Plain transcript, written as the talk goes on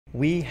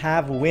We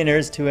have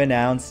winners to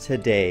announce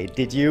today.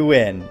 Did you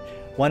win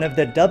one of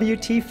the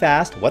WT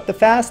Fast What the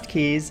Fast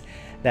keys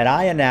that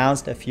I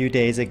announced a few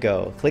days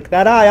ago? Click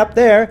that eye up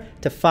there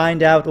to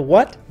find out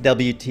what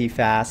WT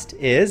Fast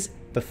is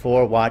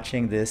before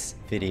watching this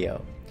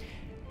video.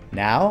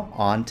 Now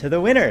on to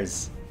the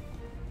winners.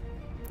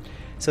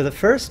 So the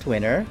first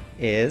winner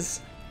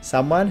is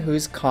someone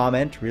whose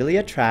comment really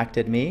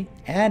attracted me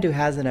and who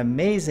has an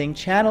amazing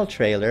channel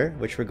trailer,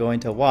 which we're going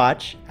to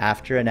watch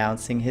after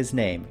announcing his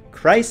name,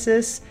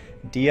 Crisis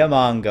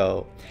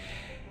Diamongo.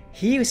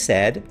 He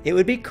said it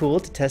would be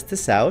cool to test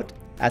this out.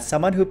 As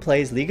someone who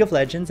plays League of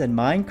Legends and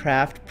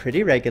Minecraft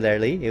pretty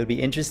regularly, it would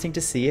be interesting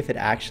to see if it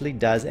actually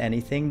does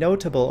anything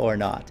notable or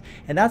not.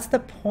 And that's the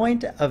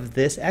point of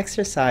this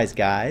exercise,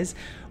 guys.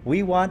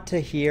 We want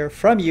to hear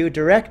from you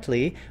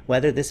directly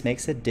whether this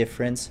makes a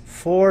difference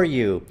for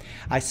you.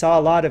 I saw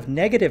a lot of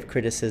negative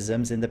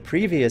criticisms in the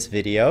previous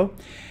video,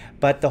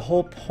 but the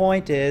whole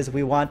point is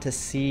we want to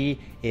see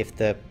if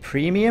the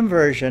premium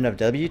version of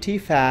WT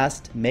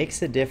Fast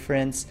makes a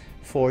difference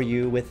for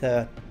you with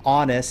an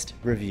honest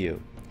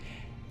review.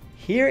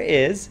 Here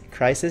is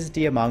Crisis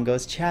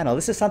Diamongo's channel.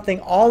 This is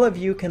something all of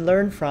you can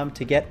learn from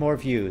to get more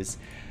views.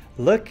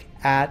 Look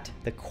at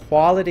the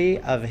quality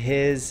of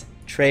his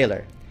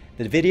trailer.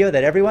 The video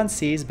that everyone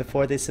sees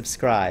before they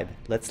subscribe.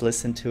 Let's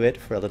listen to it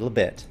for a little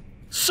bit.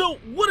 So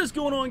what is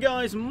going on,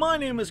 guys? My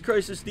name is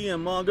Crisis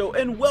Diamongo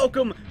and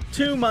welcome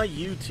to my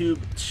YouTube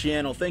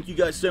channel. Thank you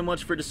guys so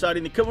much for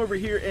deciding to come over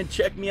here and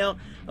check me out.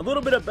 A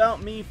little bit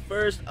about me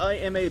first. I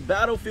am a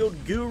Battlefield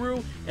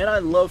guru and I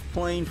love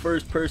playing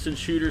first-person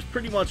shooters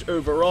pretty much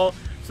overall.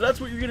 So that's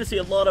what you're going to see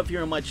a lot of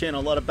here on my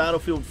channel. A lot of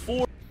Battlefield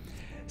 4.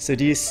 So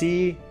do you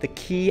see the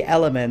key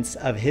elements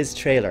of his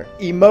trailer?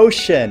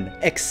 Emotion,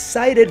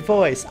 excited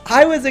voice.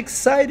 I was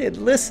excited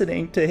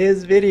listening to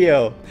his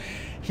video.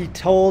 He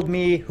told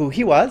me who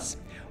he was,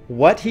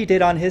 what he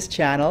did on his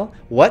channel,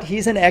 what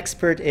he's an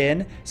expert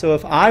in. So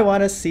if I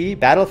want to see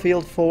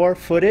Battlefield 4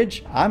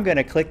 footage, I'm going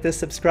to click the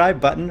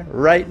subscribe button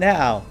right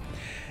now.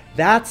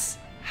 That's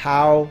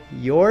how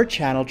your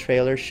channel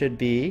trailer should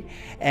be.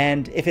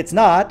 And if it's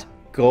not,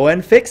 go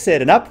and fix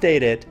it and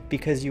update it,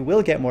 because you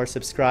will get more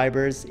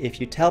subscribers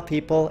if you tell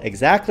people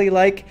exactly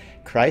like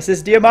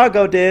Crisis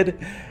Diamongo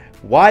did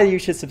why you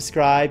should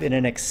subscribe in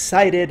an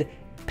excited,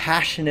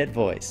 passionate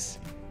voice.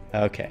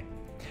 Okay,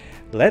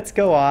 let's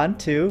go on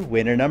to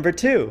winner number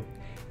 2.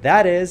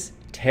 That is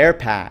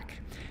Tearpack.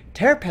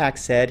 Tearpack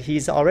said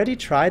he's already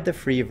tried the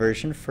free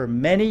version for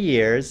many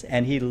years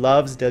and he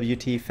loves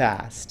WT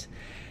Fast.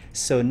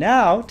 So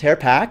now,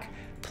 Tearpack,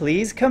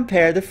 please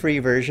compare the free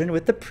version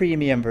with the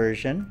premium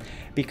version,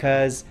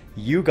 because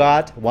you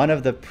got one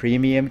of the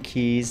premium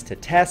keys to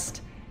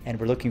test, and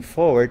we're looking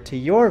forward to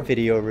your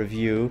video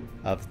review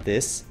of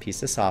this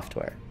piece of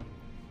software.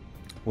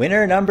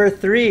 Winner number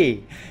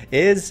 3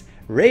 is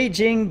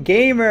Raging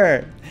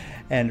Gamer.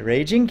 And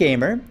Raging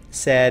Gamer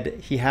said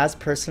he has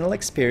personal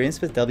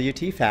experience with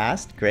WT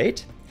Fast,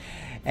 great.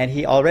 And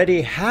he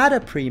already had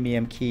a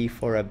premium key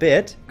for a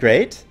bit,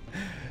 great.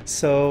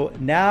 So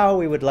now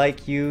we would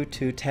like you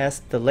to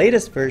test the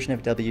latest version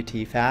of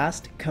WT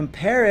Fast,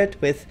 compare it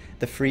with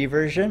the free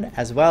version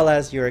as well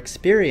as your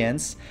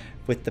experience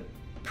with the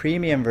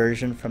premium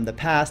version from the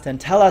past, and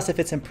tell us if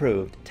it's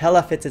improved. Tell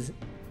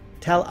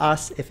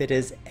us if it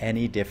is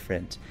any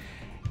different.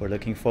 We're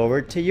looking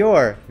forward to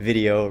your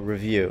video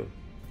review.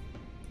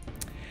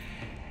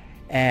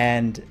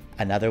 And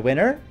another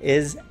winner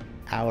is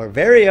our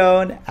very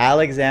own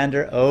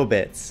Alexander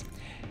Obitz.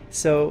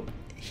 So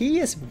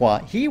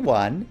he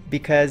won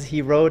because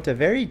he wrote a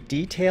very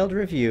detailed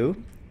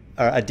review,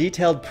 or a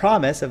detailed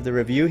promise of the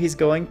review he's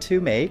going to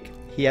make.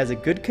 He has a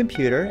good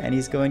computer and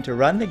he's going to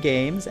run the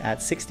games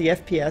at 60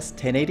 FPS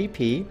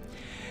 1080p,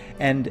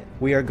 and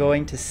we are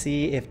going to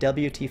see if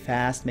WT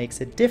Fast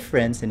makes a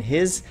difference in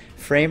his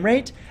frame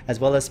rate as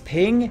well as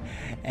ping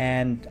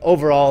and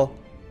overall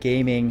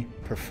gaming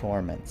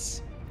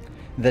performance.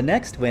 The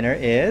next winner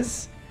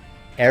is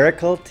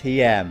Erical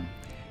TM.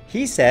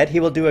 He said he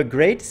will do a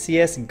great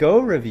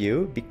CSGO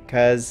review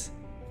because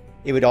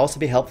it would also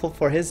be helpful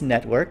for his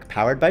network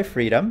powered by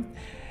Freedom.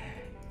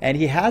 And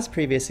he has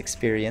previous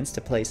experience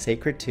to play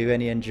Sacred 2 and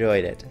he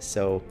enjoyed it.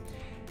 So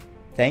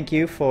thank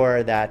you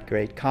for that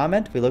great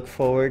comment. We look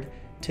forward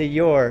to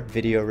your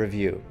video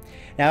review.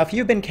 Now, if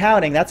you've been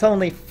counting, that's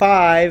only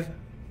 5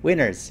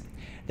 winners.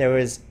 There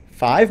was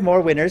 5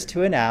 more winners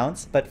to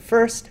announce, but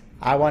first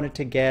I wanted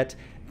to get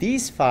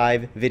these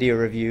 5 video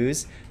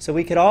reviews so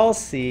we could all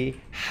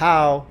see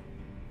how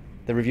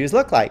the reviews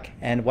look like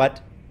and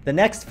what the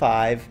next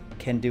 5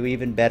 can do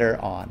even better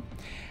on.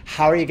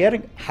 How are you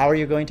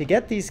going to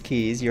get these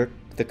keys? You're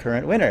the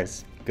current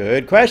winners.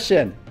 Good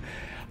question.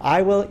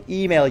 I will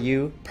email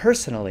you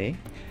personally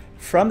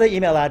from the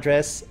email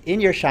address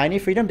in your Shiny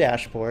Freedom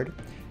dashboard.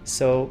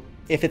 So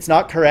if it's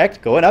not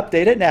correct, go and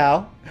update it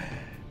now.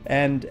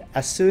 And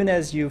as soon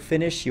as you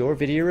finish your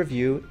video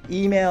review,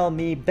 email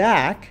me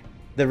back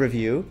the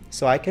review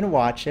so I can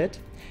watch it,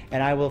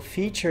 and I will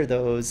feature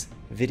those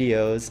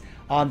videos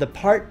on the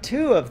part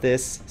 2 of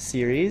this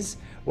series,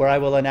 where I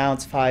will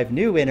announce 5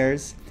 new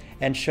winners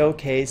and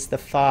showcase the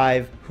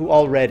 5 who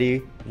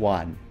already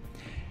won.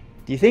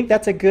 Do you think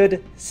that's a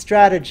good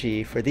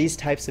strategy for these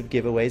types of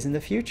giveaways in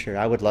the future?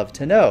 I would love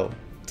to know.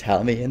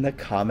 Tell me in the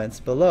comments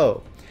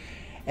below.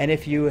 And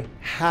if you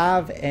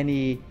have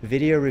any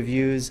video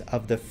reviews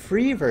of the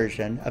free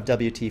version of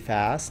WT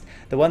Fast,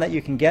 the one that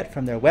you can get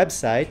from their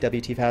website,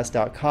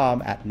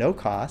 WTFast.com, at no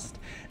cost,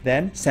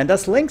 then send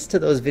us links to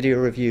those video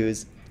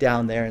reviews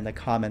down there in the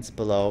comments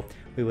below.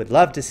 We would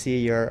love to see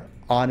your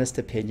honest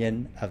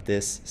opinion of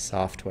this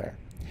software.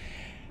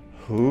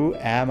 Who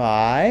am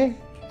I?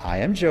 I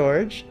am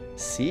George,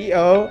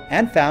 CEO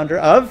and founder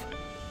of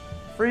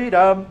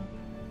Freedom.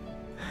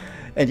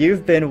 And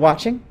you've been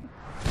watching.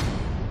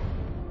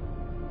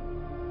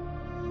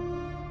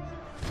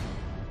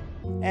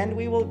 And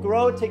we will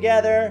grow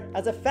together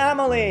as a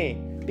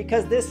family,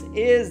 because this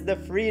is the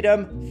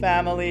Freedom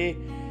family.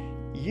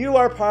 You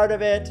are part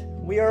of it,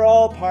 we are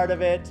all part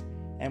of it,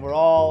 and we're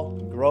all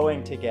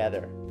growing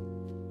together.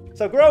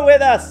 So grow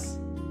with us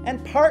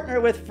and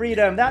partner with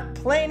Freedom. That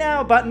Play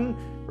Now button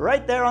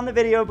right there on the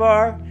video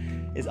bar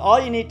is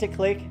all you need to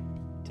click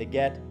to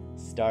get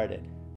started.